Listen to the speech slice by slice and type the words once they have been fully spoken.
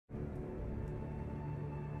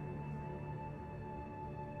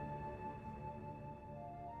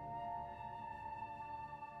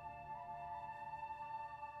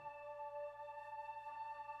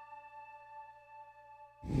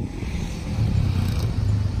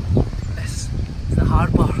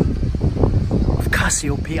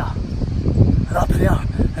Cassiopeia. And up there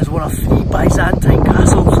is one of 3 Byzantine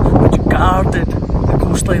castles which guarded the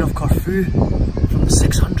coastline of Corfu from the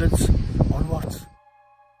 600s onwards.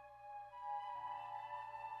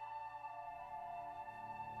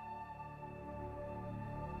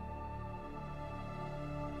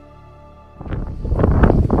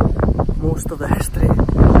 Most of the history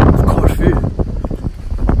of Corfu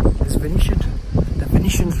is Venetian. The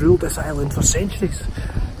Venetians ruled this island for centuries.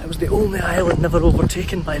 It was the only island never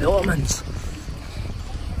overtaken by the Ottomans.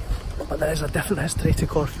 But there is a different history to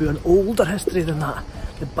Corfu, an older history than that.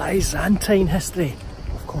 The Byzantine history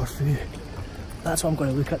of Corfu. That's what I'm going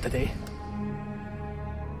to look at today.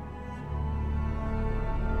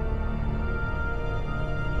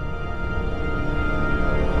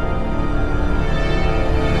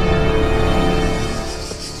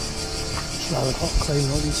 It's rather hot climbing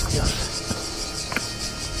all these stairs.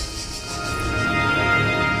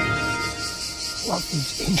 Love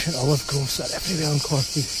these ancient olive groves that are everywhere in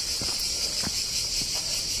Corfu.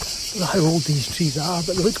 I don't know how old these trees are,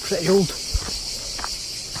 but they look pretty old.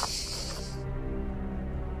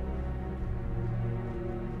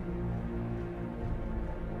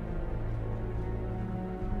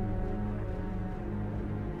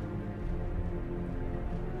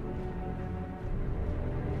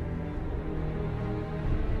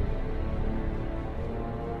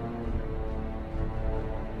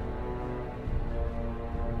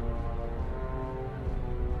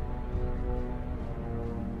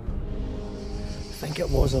 I think it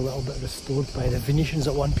was a little bit restored by the Venetians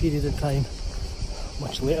at one period in time,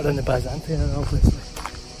 much later in the Byzantine era obviously.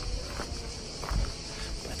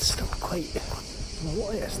 But it's still quite a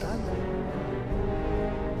lot to stand.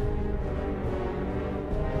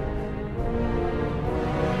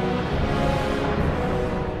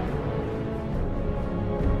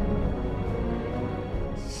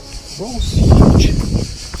 The wall's huge,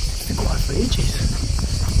 they go on for ages.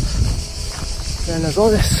 And there's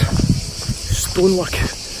all this stonework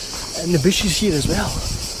in the bushes here as well.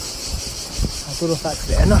 I don't know if that's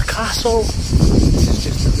the inner castle, this is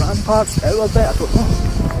just the ramparts, the outer bit, I don't know.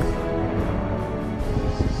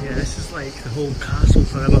 Yeah, this is like the whole castle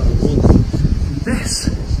perimeter wall. This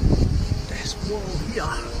wall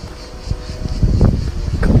here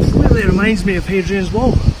completely reminds me of Hadrian's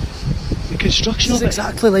Wall. The construction is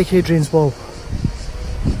exactly like Hadrian's Wall.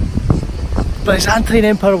 The Byzantine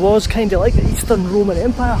Empire was kind of like the Eastern Roman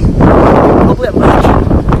Empire. Probably at Bridge.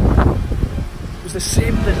 It was the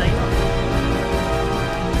same designer.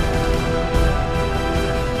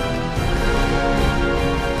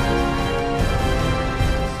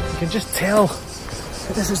 You can just tell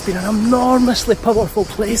that this has been an enormously powerful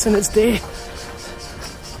place in its day.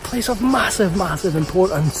 A place of massive, massive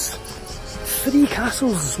importance. 3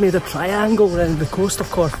 castles made a triangle around the coast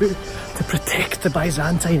of Corfu to protect the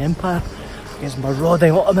Byzantine Empire against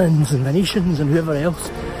marauding Ottomans and Venetians and whoever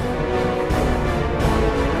else.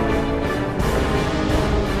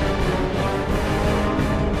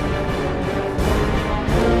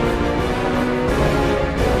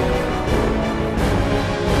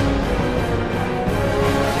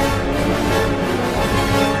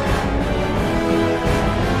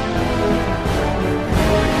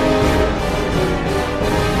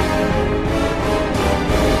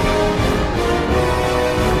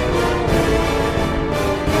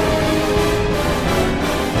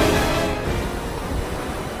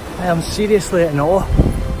 I am seriously in awe.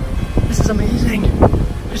 This is amazing.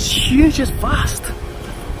 It's huge, it's vast.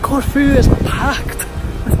 Corfu is packed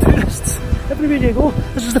with tourists everywhere you go.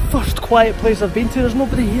 This is the first quiet place I've been to, there's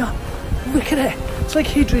nobody here. Look at it, it's like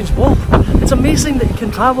Hadrian's Wall. It's amazing that you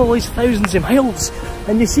can travel these thousands of miles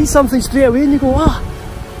and you see something straight away and you go, ah,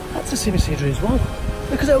 that's the same as Hadrian's Wall.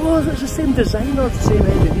 Because it's the same designers, the same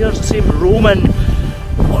engineers, the same Roman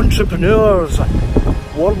entrepreneurs and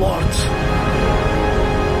warlords.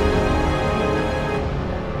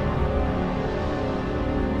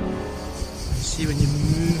 See when you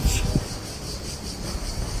move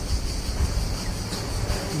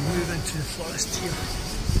into the forest here,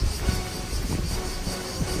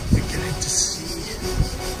 you're beginning to see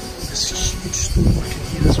this huge stonework in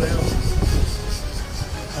here as well.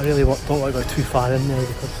 I really don't want to go too far in there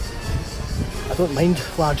because I don't mind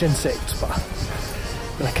large insects, but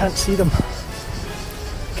when I can't see them,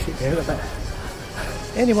 they creep me out a bit.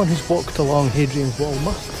 Anyone who's walked along Hadrian's Wall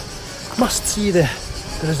must see the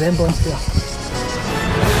resemblance there.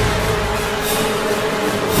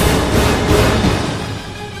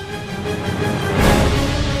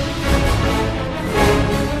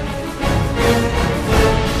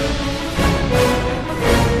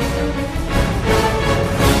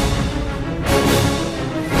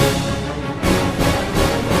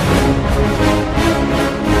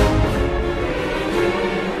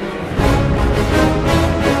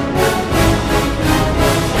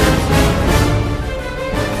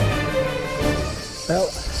 Well,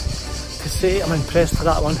 to say I'm impressed with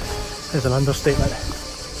that one is an understatement.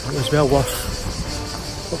 It was well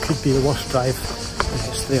worth what could be the worst drive in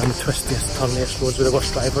history on the twistiest, turniest roads with the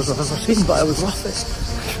worst drivers I've ever seen, but it was worth it.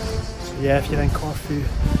 So yeah, if you're in Corfu,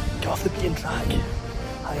 get off the beaten track,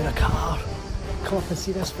 hire a car, come up and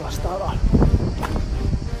see this for a starter.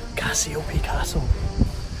 Byzantine Castle.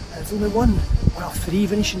 It's only one of 3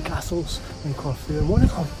 Venetian castles in Corfu, and one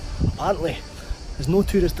of them, apparently, is no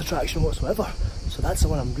tourist attraction whatsoever. So that's the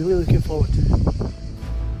one I'm really looking forward to.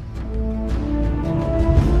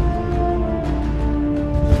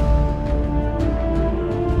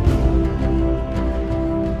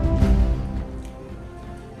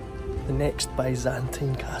 The next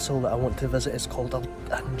Byzantine castle that I want to visit is called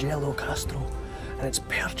Angelo Castro, and it's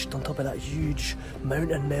perched on top of that huge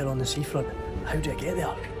mountain there on the seafront. How do I get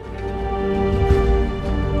there?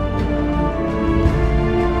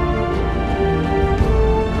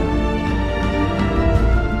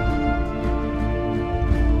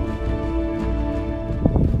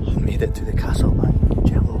 I've made it to the castle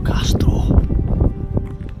Angelo Castro.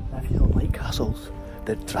 If you don't like castles,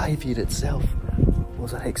 the drive here itself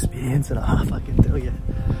was an experience and a half, I can tell you.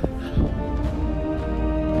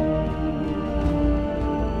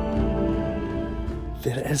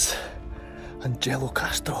 There it is, Angelo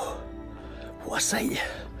Castro. What a sight!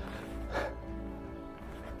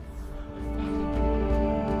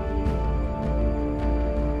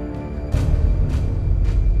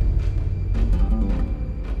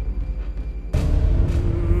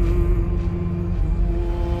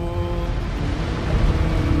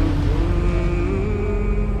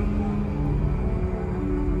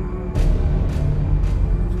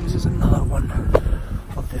 This is another one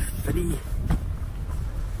of the 3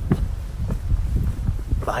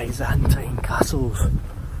 Byzantine castles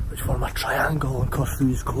which form a triangle on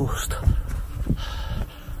Corfu's coast.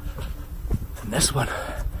 And this one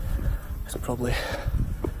is probably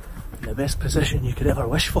in the best position you could ever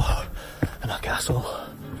wish for in a castle.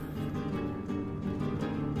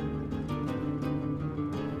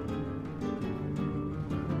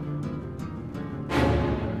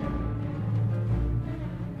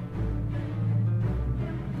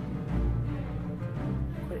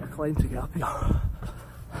 Quite a climb to get up here.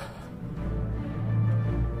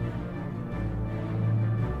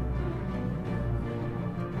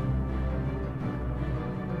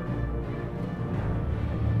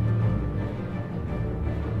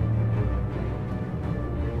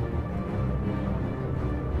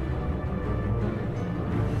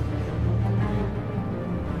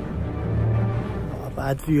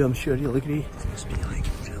 Bad view, I'm sure you'll agree. It must be like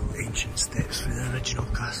real ancient steps through the original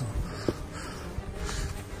castle.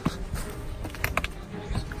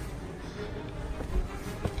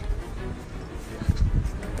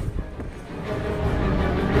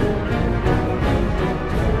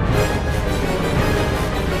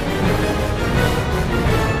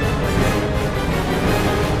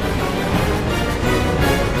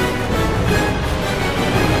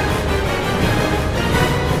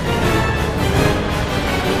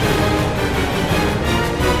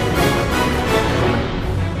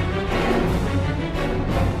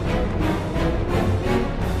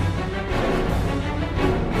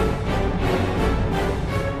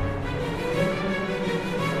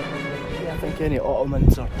 Any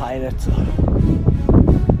Ottomans or pirates or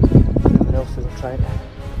anyone else that are trying to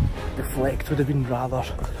deflect would have been rather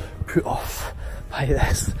put off by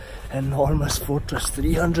this enormous fortress.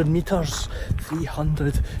 300 metres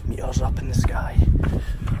up in the sky.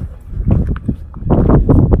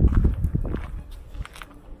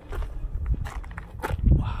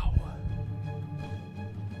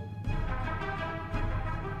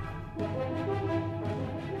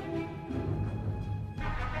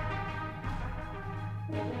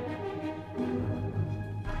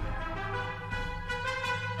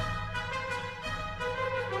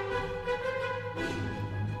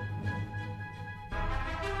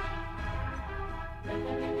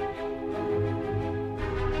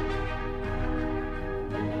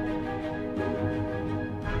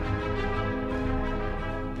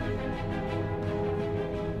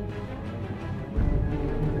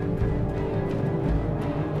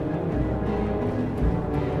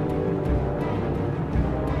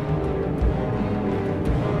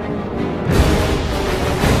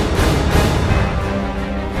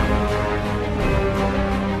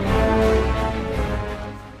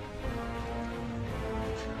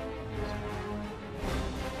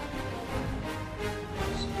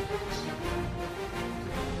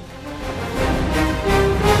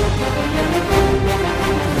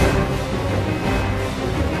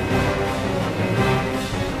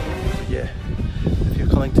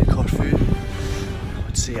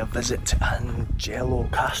 would say a visit to Angelo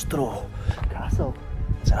Castle.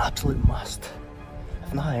 It's an absolute must,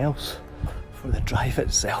 if nothing else, for the drive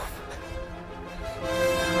itself.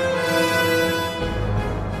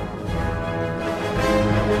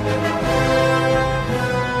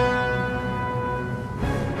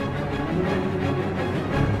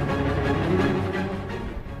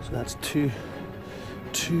 So that's two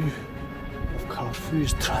of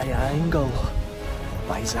Corfu's triangle of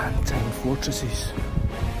Byzantine fortresses.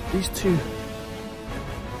 These two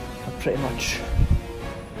are pretty much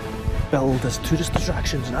billed as tourist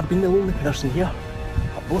attractions, and I've been the only person here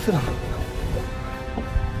at both of them.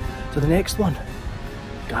 So the next one,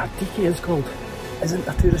 Gardiki is called, isn't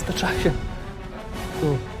a tourist attraction.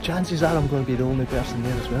 So chances are I'm going to be the only person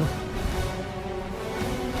there as well.